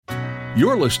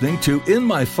You're listening to In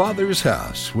My Father's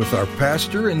House with our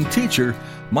pastor and teacher,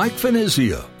 Mike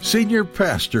Finizio, Senior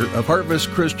Pastor of Harvest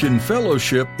Christian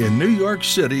Fellowship in New York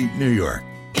City, New York.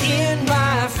 In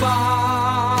my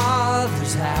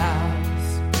Father's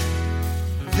house,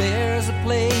 there's a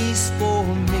place for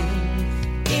me.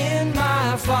 In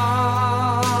my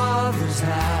Father's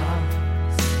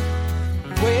house,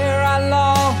 where I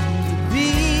long to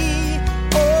be.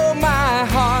 Oh, my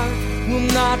heart will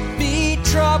not be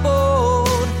troubled.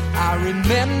 I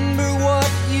remember what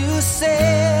you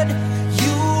said.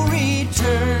 You'll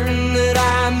return that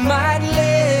I might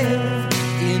live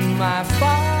in my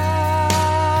Father's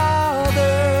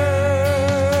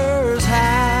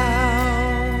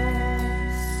house.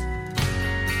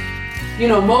 You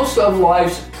know, most of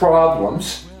life's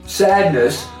problems,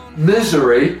 sadness,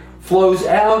 misery, flows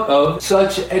out of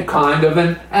such a kind of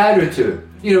an attitude.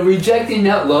 You know, rejecting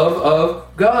that love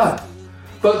of God.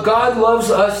 But God loves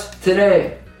us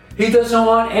today. He doesn't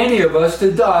want any of us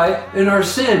to die in our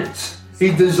sins.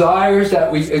 He desires that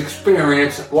we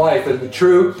experience life in the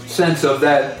true sense of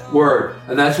that word.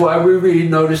 And that's why we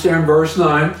read, notice there in verse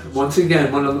 9, once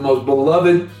again, one of the most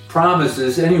beloved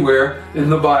promises anywhere in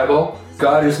the Bible,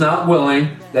 God is not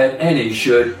willing that any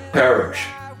should perish.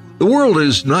 The world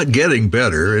is not getting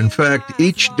better. In fact,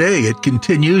 each day it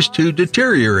continues to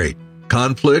deteriorate.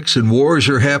 Conflicts and wars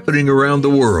are happening around the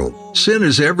world. Sin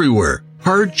is everywhere.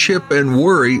 Hardship and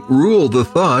worry rule the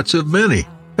thoughts of many.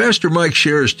 Pastor Mike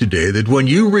shares today that when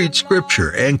you read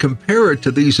Scripture and compare it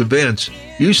to these events,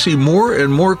 you see more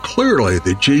and more clearly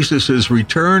that Jesus'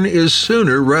 return is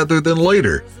sooner rather than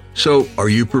later. So, are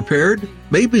you prepared?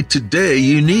 Maybe today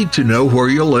you need to know where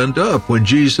you'll end up when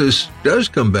Jesus does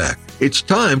come back. It's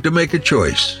time to make a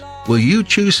choice. Will you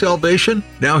choose salvation?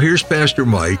 Now here's Pastor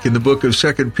Mike in the book of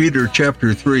 2 Peter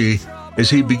chapter 3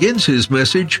 as he begins his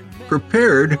message,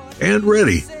 Prepared and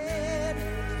Ready.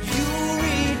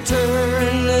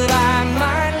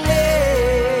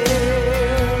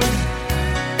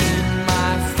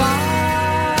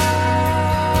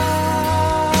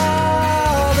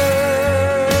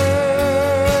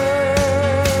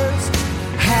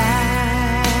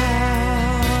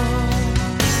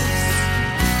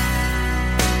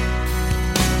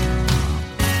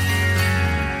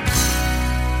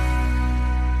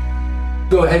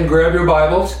 Go ahead and grab your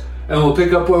Bibles, and we'll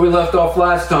pick up where we left off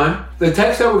last time. The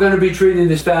text that we're going to be treating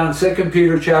is found in 2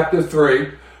 Peter chapter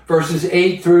 3, verses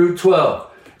 8 through 12.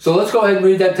 So let's go ahead and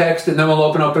read that text, and then we'll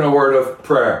open up in a word of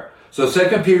prayer. So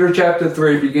 2 Peter chapter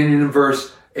 3, beginning in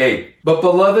verse 8. But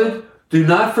beloved, do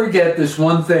not forget this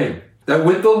one thing, that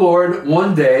with the Lord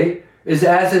 1 day is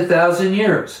as 1,000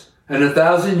 years, and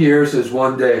 1,000 years is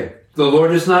 1 day. The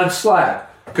Lord is not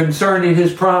slack concerning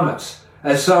his promise,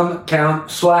 as some count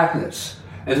slackness.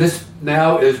 And this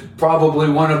now is probably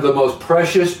one of the most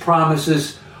precious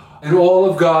promises in all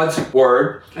of God's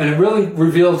Word. And it really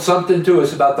reveals something to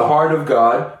us about the heart of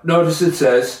God. Notice it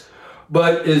says,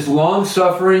 but is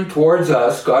long-suffering towards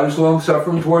us. God is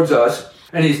long-suffering towards us.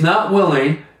 And he's not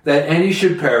willing that any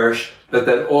should perish, but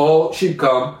that all should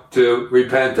come to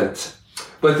repentance.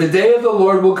 But the day of the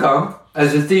Lord will come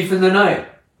as a thief in the night,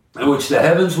 in which the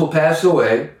heavens will pass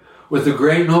away with a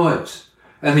great noise,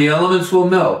 and the elements will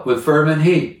melt with fervent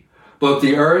heat. Both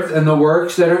the earth and the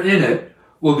works that are in it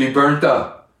will be burnt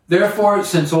up. Therefore,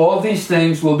 since all these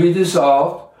things will be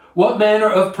dissolved, what manner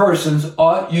of persons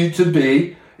ought you to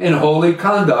be in holy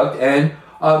conduct and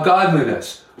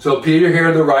godliness? So Peter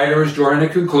here, the writer, is drawing a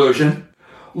conclusion,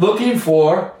 looking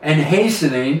for and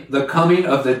hastening the coming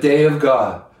of the day of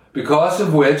God, because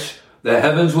of which the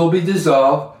heavens will be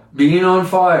dissolved, being on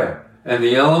fire, and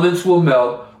the elements will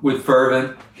melt with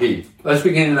fervent heat. Let's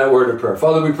begin in that word of prayer.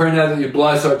 Father, we pray now that you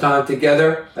bless our time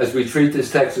together as we treat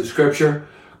this text of Scripture.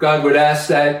 God, would ask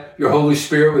that your Holy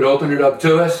Spirit would open it up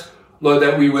to us. Lord,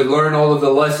 that we would learn all of the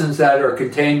lessons that are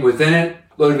contained within it.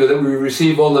 Lord, that we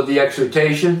receive all of the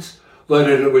exhortations. Lord,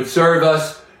 that it would serve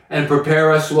us and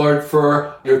prepare us, Lord,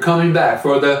 for your coming back,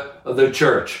 for the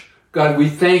church. God, we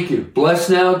thank you. Bless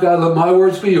now, God, let my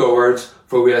words be your words,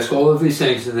 for we ask all of these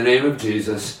things in the name of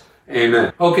Jesus.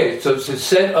 Amen. Okay, so to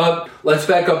set up, let's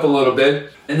back up a little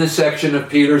bit. In this section of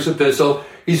Peter's epistle,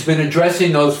 he's been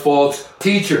addressing those false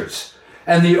teachers.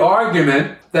 And the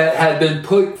argument that had been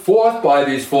put forth by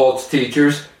these false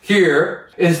teachers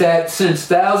here is that since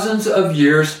thousands of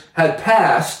years had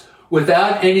passed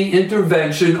without any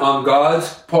intervention on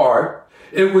God's part,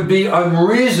 it would be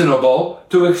unreasonable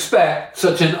to expect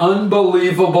such an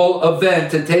unbelievable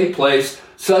event to take place,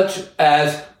 such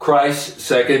as Christ's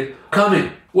second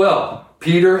coming. Well,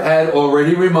 Peter had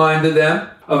already reminded them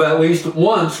of at least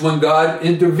once when God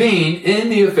intervened in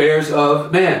the affairs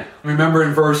of man. Remember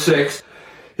in verse 6,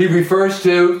 he refers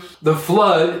to the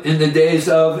flood in the days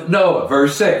of Noah,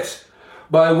 verse 6,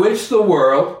 by which the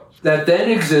world that then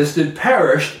existed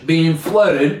perished, being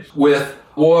flooded with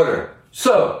water.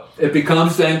 So it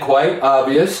becomes then quite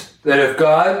obvious that if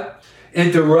God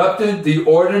interrupted the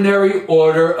ordinary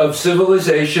order of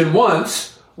civilization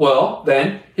once, well,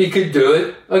 then he could do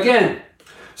it again.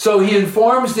 So he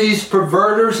informs these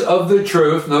perverters of the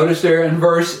truth, notice there in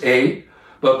verse 8,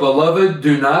 but beloved,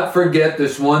 do not forget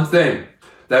this one thing,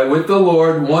 that with the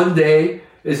Lord 1 day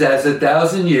is as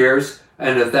 1,000 years,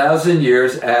 and 1,000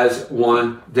 years as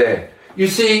 1 day. You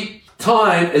see,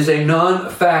 time is a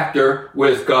non-factor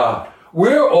with God.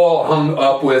 We're all hung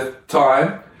up with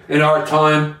time in our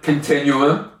time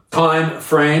continuum, time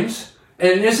frames.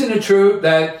 And isn't it true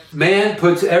that man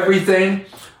puts everything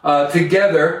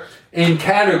together in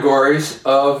categories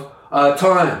of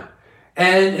time?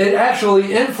 And it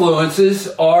actually influences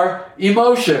our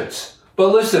emotions.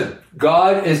 But listen,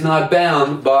 God is not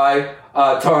bound by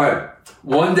time.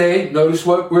 1 day, notice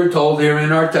what we're told here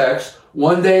in our text,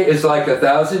 1 day is like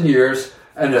 1,000 years,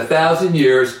 and 1,000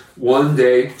 years, 1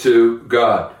 day to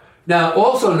God. Now,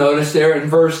 also notice there in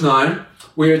verse 9,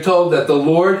 we are told that the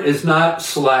Lord is not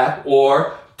slack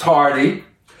or tardy.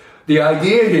 The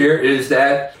idea here is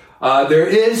that there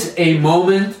is a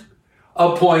moment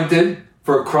appointed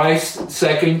for Christ's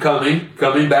second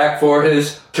coming back for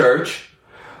his church.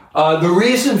 The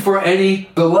reason for any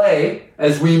delay,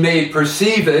 as we may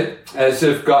perceive it, as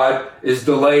if God is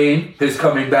delaying his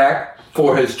coming back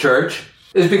for his church,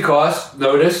 is because,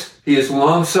 notice, he is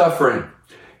long-suffering.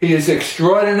 He is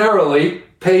extraordinarily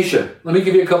patient. Let me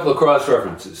give you a couple of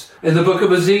cross-references. In the book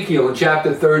of Ezekiel, in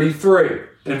chapter 33,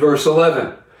 in verse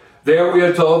 11, there we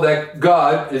are told that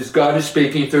God is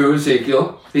speaking through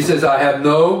Ezekiel. He says, I have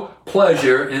no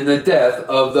pleasure in the death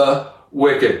of the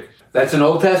wicked. That's an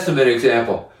Old Testament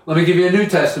example. Let me give you a New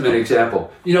Testament example.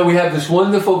 You know, we have this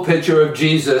wonderful picture of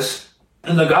Jesus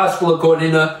in the Gospel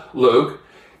according to Luke.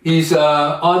 He's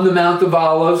on the Mount of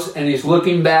Olives, and he's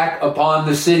looking back upon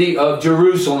the city of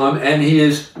Jerusalem, and he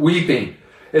is weeping.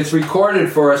 It's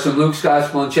recorded for us in Luke's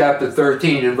Gospel in chapter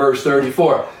 13 and verse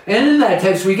 34. And in that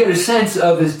text, we get a sense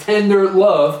of his tender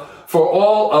love for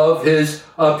all of his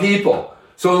people.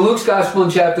 So in Luke's Gospel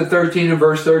in chapter 13 and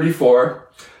verse 34,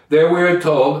 there we are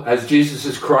told, as Jesus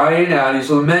is crying out, he's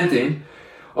lamenting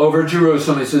over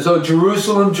Jerusalem. He says, "Oh,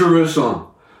 Jerusalem, Jerusalem,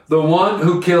 the one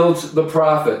who kills the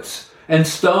prophets and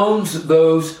stones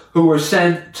those who were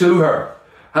sent to her.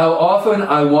 How often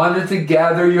I wanted to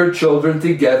gather your children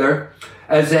together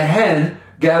as a hen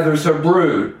gathers her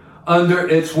brood under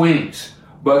its wings,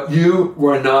 but you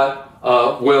were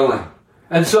not willing."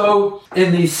 And so,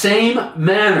 in the same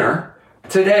manner,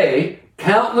 today,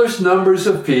 countless numbers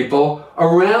of people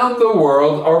around the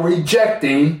world are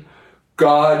rejecting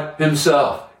God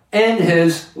himself and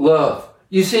his love.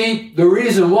 You see, the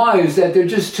reason why is that they're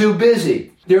just too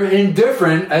busy. They're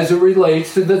indifferent as it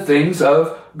relates to the things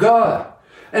of God.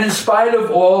 And in spite of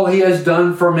all he has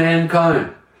done for mankind,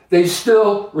 they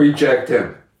still reject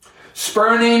him,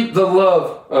 spurning the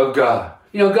love of God.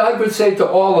 You know, God would say to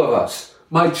all of us,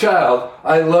 "My child,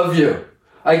 I love you.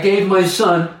 I gave my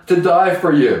son to die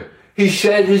for you. He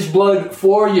shed his blood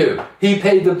for you. He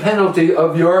paid the penalty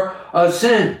of your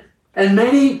sin." And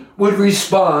many would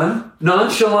respond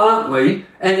nonchalantly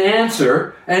and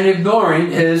answer and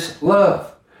ignoring his love.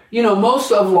 You know,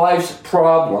 most of life's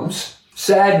problems,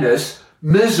 sadness,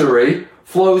 misery,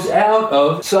 flows out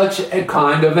of such a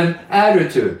kind of an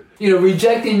attitude. You know,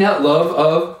 rejecting that love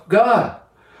of God.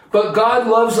 But God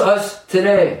loves us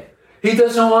today. He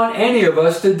doesn't want any of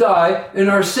us to die in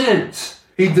our sins.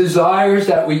 He desires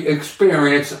that we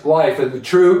experience life in the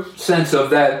true sense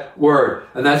of that word.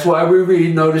 And that's why we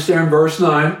read, notice there in verse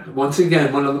 9, once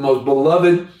again, one of the most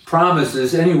beloved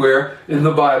promises anywhere in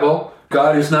the Bible,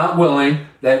 God is not willing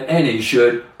that any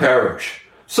should perish.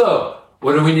 So,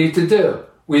 what do we need to do?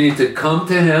 We need to come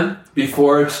to him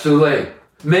before it's too late.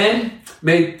 Men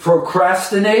may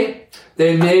procrastinate.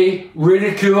 They may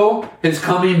ridicule his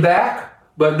coming back.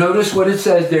 But notice what it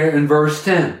says there in verse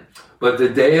 10. "But the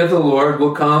day of the Lord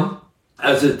will come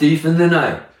as a thief in the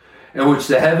night, in which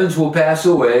the heavens will pass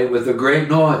away with a great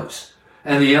noise,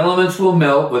 and the elements will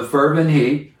melt with fervent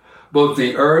heat. Both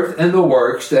the earth and the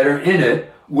works that are in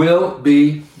it will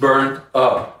be burnt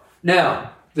up." Now,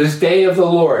 this day of the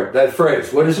Lord, that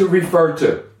phrase, what does it refer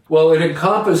to? Well, it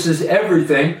encompasses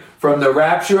everything from the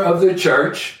rapture of the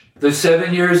church, the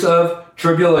 7 years of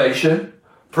tribulation,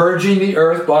 purging the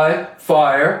earth by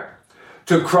fire,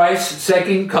 to Christ's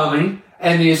second coming,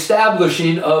 and the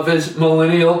establishing of his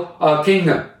millennial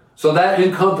kingdom. So that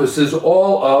encompasses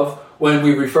all of, when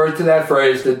we refer to that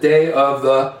phrase, the day of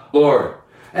the Lord.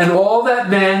 And all that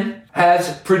man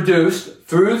has produced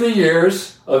through the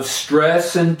years of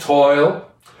stress and toil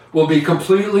will be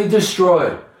completely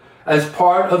destroyed as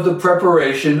part of the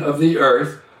preparation of the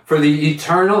earth for the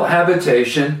eternal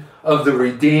habitation of the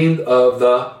redeemed of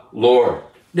the Lord.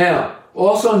 Now,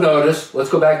 also notice, let's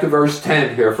go back to verse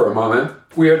 10 here for a moment.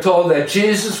 We are told that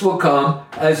Jesus will come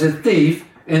as a thief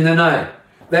in the night.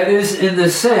 That is, in the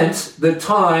sense, the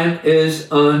time is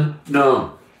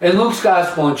unknown. In Luke's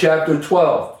Gospel in chapter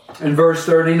 12 and verse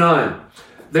 39,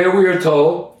 there we are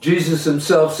told, Jesus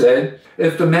himself said,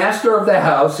 if the master of the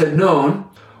house had known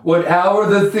what hour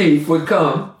the thief would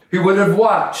come, he would have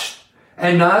watched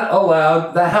and not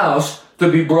allowed the house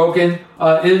to be broken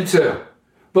into.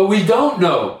 But we don't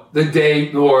know the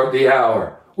day nor the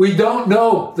hour. We don't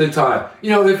know the time.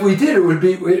 If we did,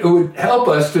 it would help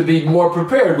us to be more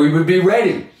prepared. We would be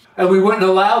ready, and we wouldn't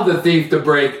allow the thief to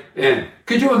break in.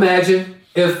 Could you imagine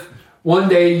if one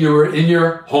day you were in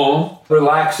your home,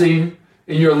 relaxing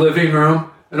in your living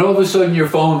room, and all of a sudden your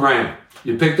phone rang?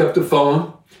 You picked up the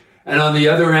phone, and on the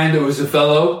other end it was a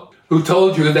fellow who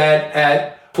told you that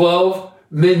at 12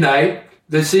 midnight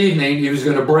this evening he was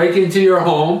going to break into your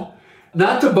home,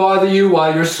 not to bother you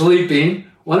while you're sleeping.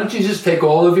 Why don't you just take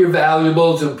all of your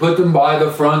valuables and put them by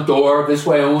the front door? This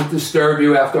way I won't disturb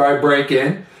you after I break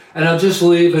in, and I'll just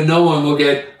leave and no one will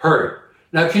get hurt.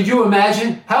 Now, could you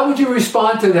imagine? How would you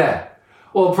respond to that?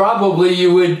 Well, probably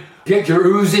you would get your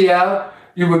Uzi out.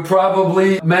 You would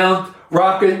probably mount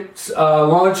rocket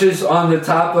launches on the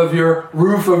top of your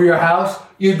roof of your house.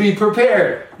 You'd be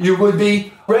prepared. You would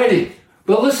be ready.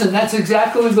 But listen, that's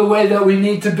exactly the way that we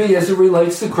need to be as it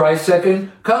relates to Christ's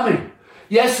second coming.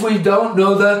 Yes, we don't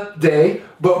know the day,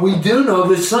 but we do know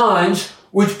the signs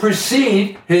which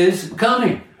precede his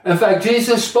coming. In fact,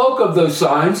 Jesus spoke of those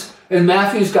signs in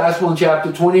Matthew's Gospel in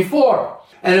chapter 24.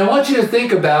 And I want you to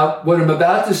think about what I'm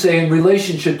about to say in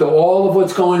relationship to all of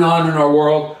what's going on in our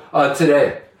world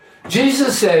today.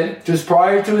 Jesus said, just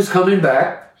prior to his coming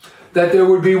back, that there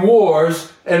would be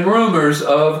wars and rumors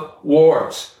of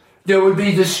wars. There would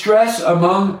be distress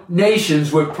among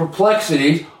nations with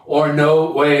perplexity or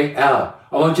no way out.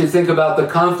 I want you to think about the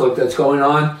conflict that's going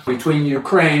on between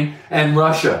Ukraine and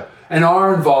Russia and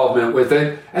our involvement with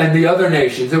it and the other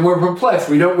nations. And we're perplexed.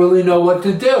 We don't really know what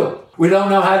to do. We don't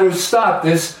know how to stop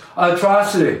this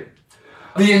atrocity.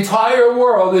 The entire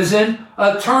world is in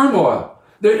a turmoil.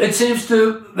 It seems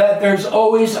that there's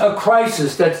always a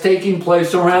crisis that's taking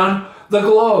place around the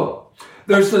globe.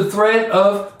 There's the threat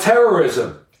of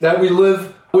terrorism that we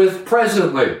live with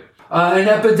presently, an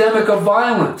epidemic of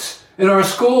violence in our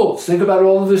schools. Think about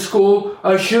all of the school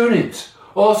shootings.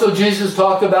 Also, Jesus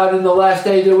talked about in the last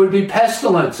day there would be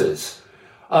pestilences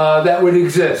that would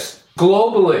exist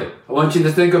globally. I want you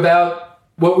to think about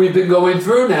what we've been going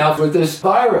through now with this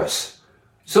virus.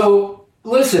 So,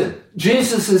 listen,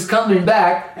 Jesus is coming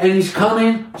back, and he's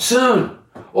coming soon.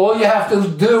 All you have to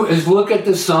do is look at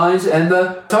the signs and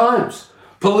the times.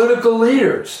 Political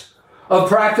leaders of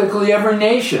practically every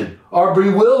nation are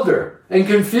bewildered and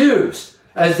confused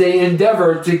as they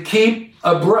endeavor to keep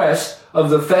abreast of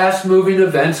the fast-moving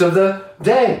events of the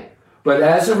day. But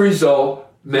as a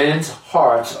result, men's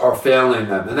hearts are failing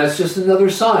them. And that's just another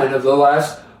sign of the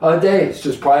last days,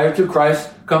 just prior to Christ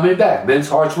coming back. Men's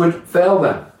hearts would fail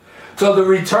them. So the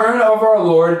return of our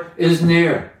Lord is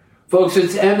near. Folks,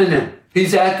 it's imminent.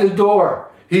 He's at the door.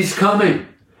 He's coming.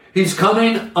 He's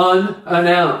coming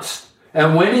unannounced.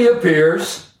 And when he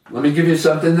appears, let me give you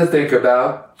something to think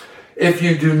about. If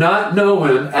you do not know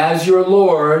him as your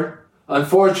Lord,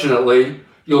 unfortunately,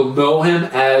 you'll know him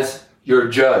as your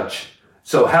judge.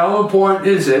 So how important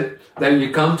is it that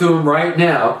you come to him right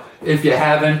now if you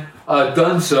haven't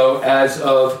done so as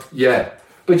of yet?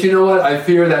 But you know what? I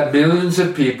fear that millions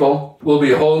of people will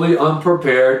be wholly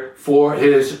unprepared for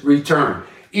his return,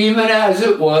 even as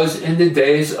it was in the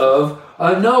days of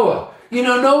Noah. You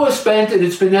know, Noah spent, and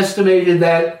it's been estimated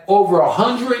that over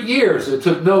 100 years it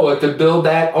took Noah to build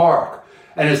that ark.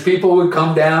 And as people would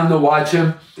come down to watch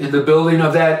him in the building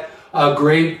of that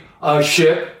great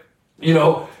ship, you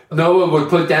know, Noah would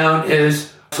put down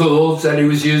his tools that he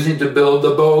was using to build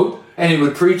the boat, and he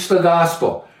would preach the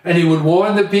gospel. And he would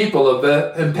warn the people of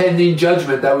the impending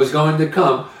judgment that was going to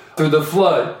come through the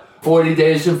flood, 40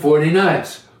 days and 40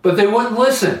 nights. But they wouldn't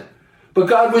listen. But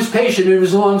God was patient and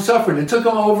was long-suffering. It took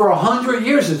him over 100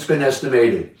 years, it's been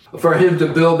estimated, for him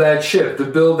to build that ship, to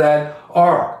build that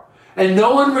ark. And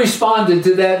no one responded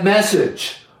to that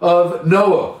message of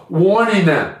Noah, warning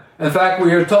them. In fact,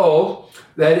 we are told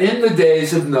that in the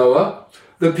days of Noah,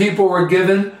 the people were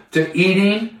given to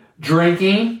eating,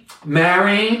 drinking,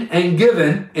 marrying, and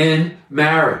given in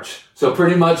marriage. So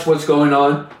pretty much what's going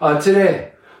on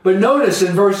today. But notice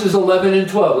in verses 11 and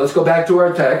 12, let's go back to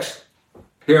our text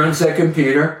here in 2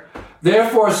 Peter.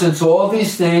 Therefore, since all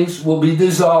these things will be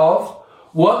dissolved,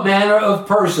 what manner of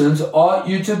persons ought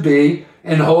you to be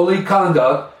in holy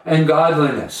conduct and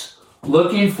godliness,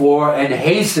 looking for and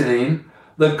hastening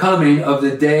the coming of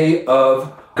the day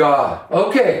of God?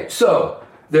 Okay, so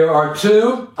there are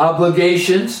two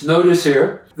obligations, notice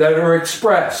here, that are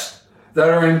expressed, that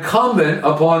are incumbent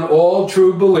upon all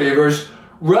true believers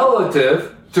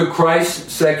relative to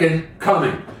Christ's second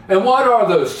coming. And what are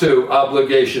those two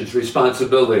obligations,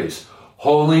 responsibilities?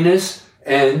 Holiness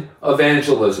and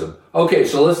evangelism. Okay,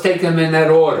 so let's take them in that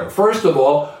order. First of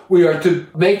all, we are to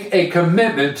make a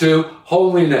commitment to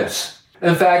holiness.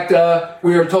 In fact,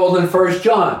 we are told in 1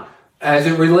 John, as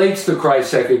it relates to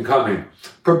Christ's second coming,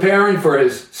 preparing for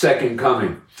his second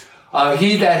coming.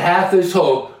 He that hath this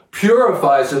hope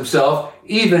purifies himself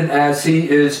even as he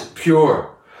is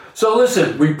pure. So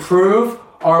listen, we prove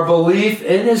our belief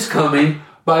in his coming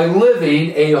by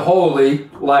living a holy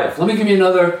life. Let me give you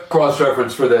another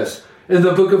cross-reference for this. In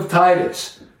the book of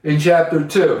Titus, in chapter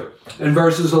 2, in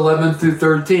verses 11 through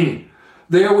 13,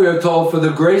 there we are told, for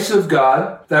the grace of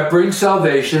God that brings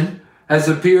salvation has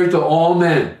appeared to all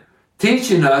men,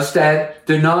 teaching us that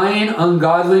denying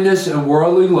ungodliness and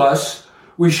worldly lusts,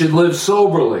 we should live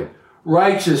soberly,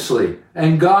 righteously,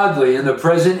 and godly in the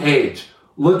present age,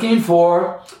 looking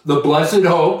for the blessed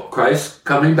hope, Christ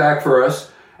coming back for us,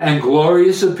 and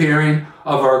glorious appearing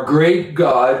of our great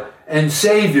God and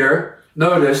Savior,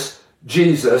 notice,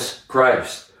 Jesus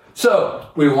Christ. So,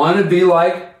 we want to be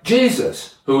like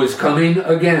Jesus, who is coming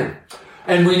again.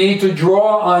 And we need to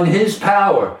draw on his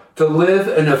power to live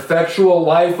an effectual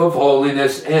life of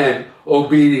holiness and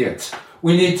obedience.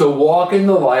 We need to walk in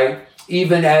the light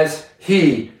even as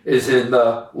he is in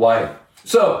the light.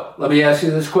 So, let me ask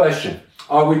you this question.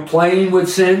 Are we playing with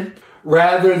sin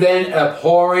rather than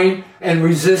abhorring and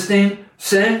resisting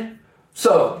sin?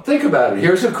 So, think about it.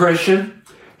 Here's a Christian.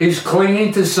 He's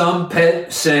clinging to some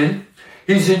pet sin.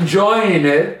 He's enjoying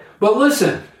it. But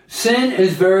listen, sin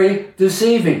is very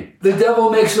deceiving. The devil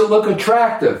makes it look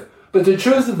attractive. But the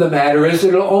truth of the matter is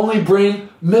it'll only bring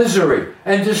misery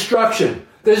and destruction.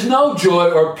 There's no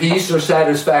joy or peace or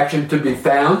satisfaction to be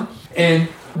found in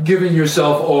giving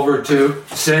yourself over to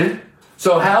sin.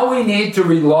 So how we need to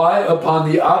rely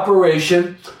upon the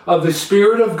operation of the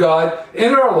Spirit of God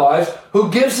in our lives,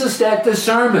 who gives us that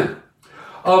discernment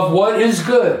of what is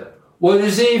good, what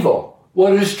is evil,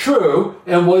 what is true,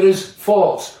 and what is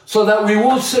false, so that we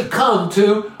won't succumb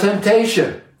to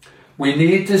temptation. We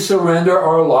need to surrender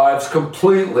our lives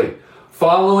completely,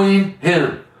 following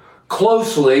him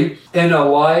closely in a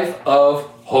life of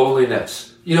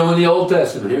holiness. You know, in the Old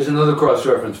Testament, here's another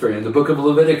cross-reference for you, in the book of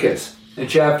Leviticus, in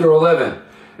chapter 11,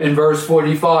 in verse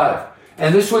 45.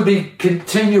 And this would be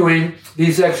continuing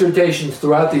these exhortations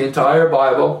throughout the entire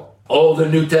Bible, Old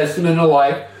and New Testament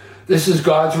alike. This is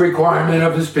God's requirement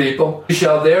of his people. You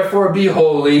shall therefore be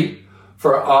holy,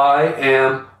 for I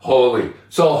am holy.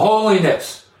 So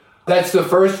holiness, that's the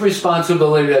first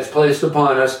responsibility that's placed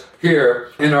upon us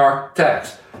here in our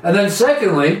text. And then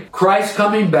secondly, Christ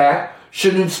coming back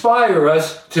should inspire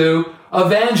us to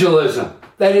evangelism.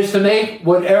 That is, to make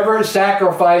whatever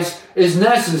sacrifice is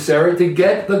necessary to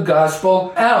get the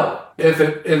gospel out. If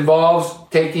it involves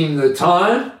taking the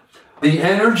time, the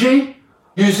energy,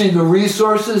 using the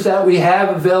resources that we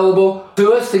have available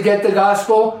to us to get the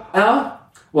gospel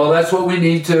out, well, that's what we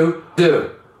need to do.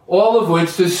 All of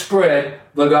which to spread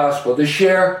the gospel, to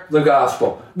share the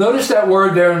gospel. Notice that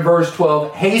word there in verse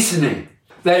 12, hastening.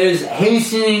 That is,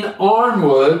 hastening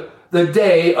onward the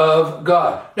day of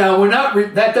God. Now,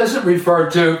 that doesn't refer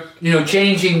to,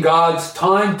 changing God's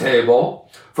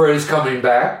timetable for his coming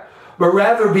back, but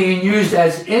rather being used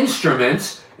as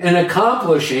instruments in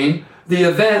accomplishing the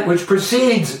event which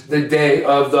precedes the day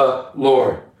of the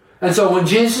Lord. And so when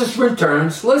Jesus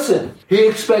returns, listen, he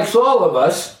expects all of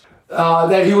us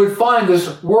that he would find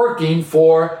us working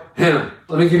for him.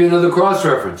 Let me give you another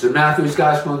cross-reference in Matthew's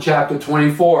Gospel in chapter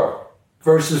 24,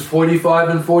 verses 45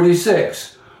 and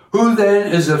 46. Who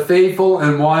then is a faithful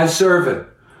and wise servant,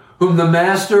 whom the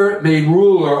master made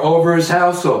ruler over his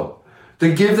household,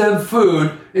 to give them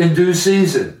food in due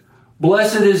season?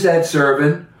 Blessed is that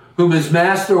servant, whom his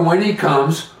master, when he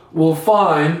comes, will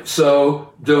find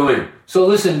so doing. So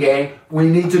listen, gang, we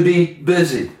need to be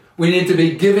busy. We need to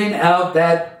be giving out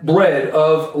that bread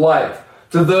of life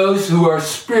to those who are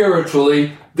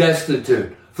spiritually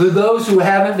destitute, for those who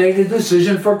haven't made a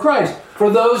decision for Christ, for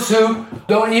those who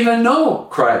don't even know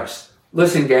Christ.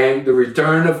 Listen, gang, the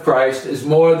return of Christ is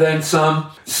more than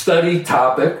some study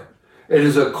topic. It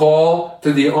is a call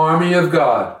to the army of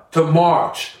God to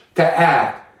march, to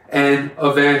act, and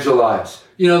evangelize.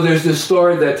 You know, there's this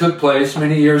story that took place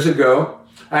many years ago,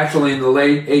 actually in the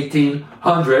late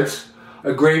 1800s,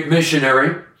 a great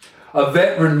missionary, a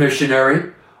veteran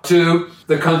missionary to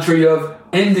the country of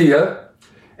India.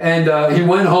 And he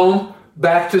went home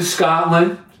back to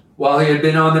Scotland while he had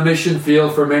been on the mission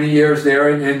field for many years there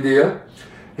in India.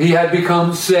 He had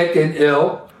become sick and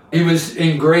ill. He was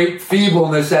in great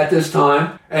feebleness at this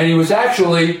time, and he was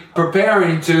actually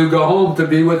preparing to go home to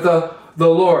be with the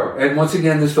Lord. And once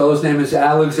again, this fellow's name is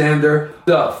Alexander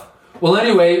Duff. Well,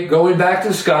 anyway, going back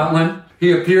to Scotland,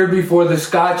 he appeared before the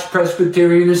Scotch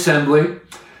Presbyterian Assembly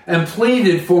and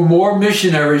pleaded for more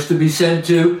missionaries to be sent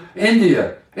to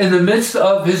India. In the midst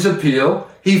of his appeal,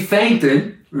 he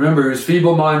fainted. Remember, he was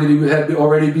feeble-minded. He had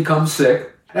already become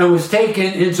sick and was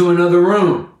taken into another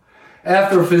room.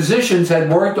 After physicians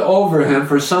had worked over him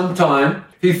for some time,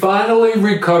 he finally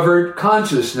recovered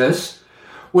consciousness.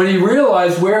 When he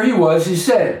realized where he was, he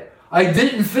said, "I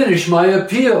didn't finish my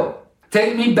appeal.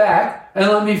 Take me back and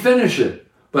let me finish it."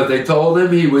 But they told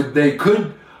him they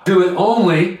could do it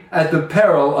only at the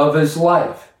peril of his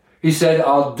life. He said,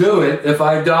 "I'll do it if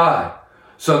I die."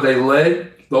 So they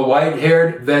led the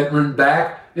white-haired veteran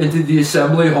back into the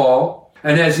assembly hall,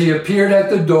 and as he appeared at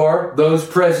the door, those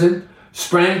present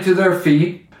sprang to their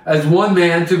feet as one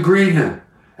man to greet him,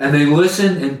 and they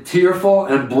listened in tearful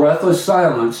and breathless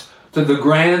silence to the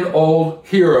grand old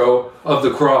hero of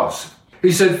the cross.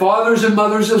 He said, "Fathers and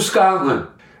mothers of Scotland,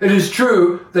 it is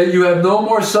true that you have no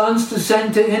more sons to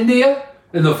send to India?"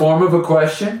 In the form of a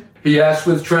question, he asked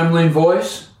with trembling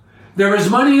voice. "There is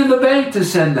money in the bank to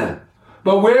send them,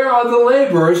 but where are the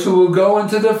laborers who will go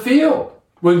into the field?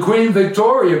 When Queen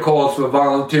Victoria calls for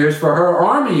volunteers for her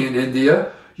army in India,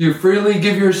 you freely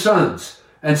give your sons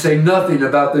and say nothing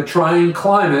about the trying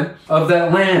climate of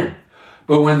that land.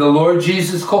 But when the Lord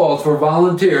Jesus calls for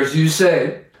volunteers, you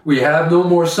say, 'We have no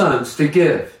more sons to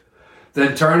give.'"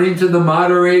 Then turning to the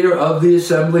moderator of the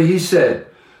assembly, he said,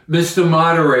 "Mr.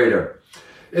 Moderator,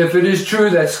 if it is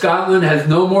true that Scotland has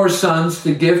no more sons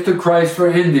to give to Christ for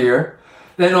India,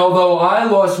 then although I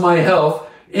lost my health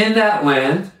in that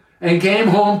land and came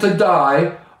home to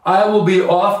die, I will be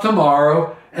off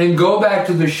tomorrow and go back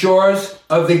to the shores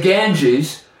of the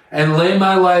Ganges and lay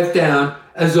my life down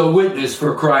as a witness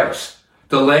for Christ,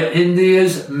 to let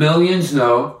India's millions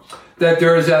know that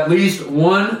there is at least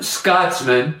one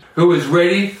Scotsman who is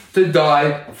ready to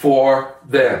die for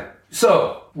them."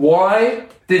 So, why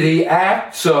did he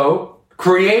act so,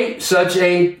 create such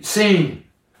a scene?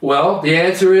 Well, the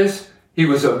answer is he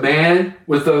was a man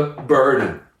with a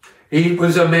burden. He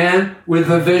was a man with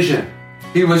a vision.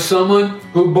 He was someone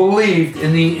who believed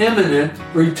in the imminent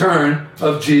return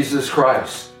of Jesus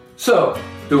Christ. So,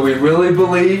 do we really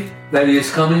believe that he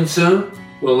is coming soon?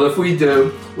 Well, if we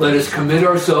do, let us commit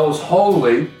ourselves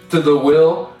wholly to the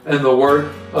will and the work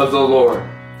of the Lord,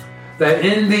 that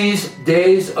in these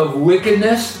days of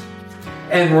wickedness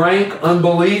and rank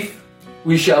unbelief,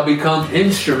 we shall become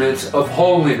instruments of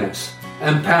holiness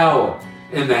and power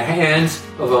in the hands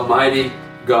of a mighty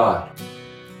God.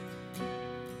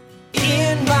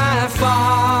 In my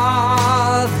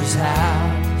Father's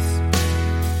house,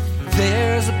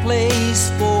 there's a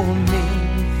place for me.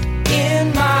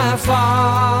 In my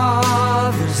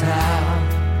Father's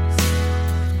house,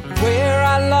 where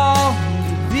I long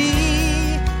to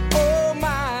be. Oh,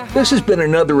 my. This has been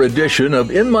another edition of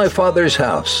In My Father's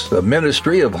House, a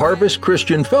ministry of Harvest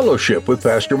Christian Fellowship with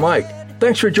Pastor Mike.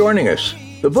 Thanks for joining us.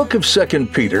 The book of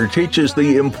 2 Peter teaches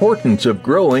the importance of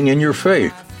growing in your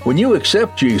faith. When you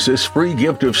accept Jesus' free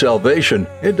gift of salvation,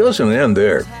 it doesn't end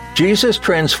there. Jesus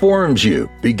transforms you,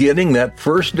 beginning that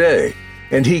first day,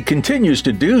 and he continues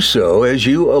to do so as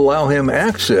you allow him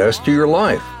access to your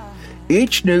life.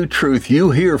 Each new truth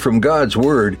you hear from God's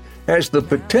Word has the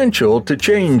potential to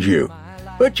change you,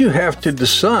 but you have to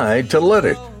decide to let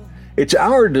it. It's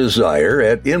our desire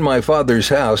at In My Father's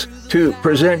House to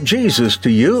present Jesus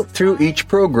to you through each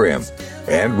program,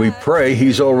 and we pray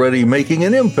he's already making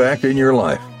an impact in your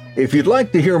life. If you'd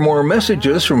like to hear more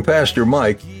messages from Pastor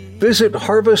Mike, visit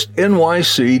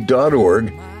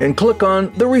harvestnyc.org and click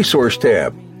on the Resource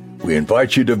tab. We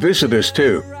invite you to visit us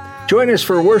too. Join us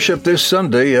for worship this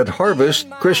Sunday at Harvest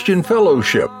Christian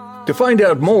Fellowship. To find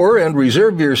out more and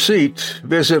reserve your seat,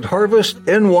 visit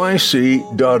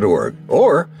harvestnyc.org,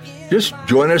 or just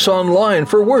join us online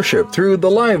for worship through the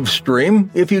live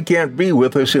stream if you can't be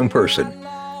with us in person.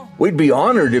 We'd be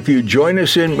honored if you join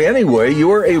us in any way you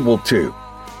are able to.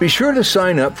 Be sure to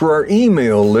sign up for our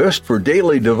email list for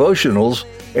daily devotionals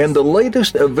and the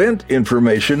latest event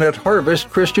information at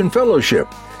Harvest Christian Fellowship.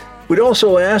 We'd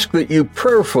also ask that you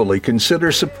prayerfully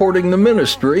consider supporting the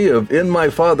ministry of In My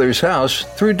Father's House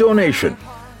through donation.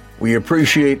 We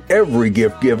appreciate every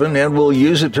gift given and will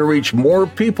use it to reach more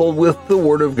people with the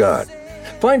Word of God.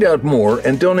 Find out more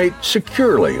and donate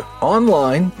securely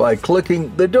online by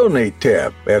clicking the Donate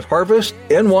tab at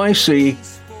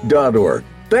harvestnyc.org.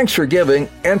 Thanks for giving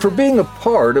and for being a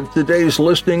part of today's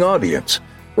listening audience,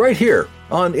 right here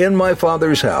on In My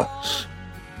Father's House.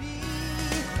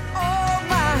 Oh,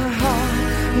 my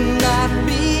heart, not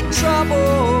be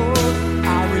troubled.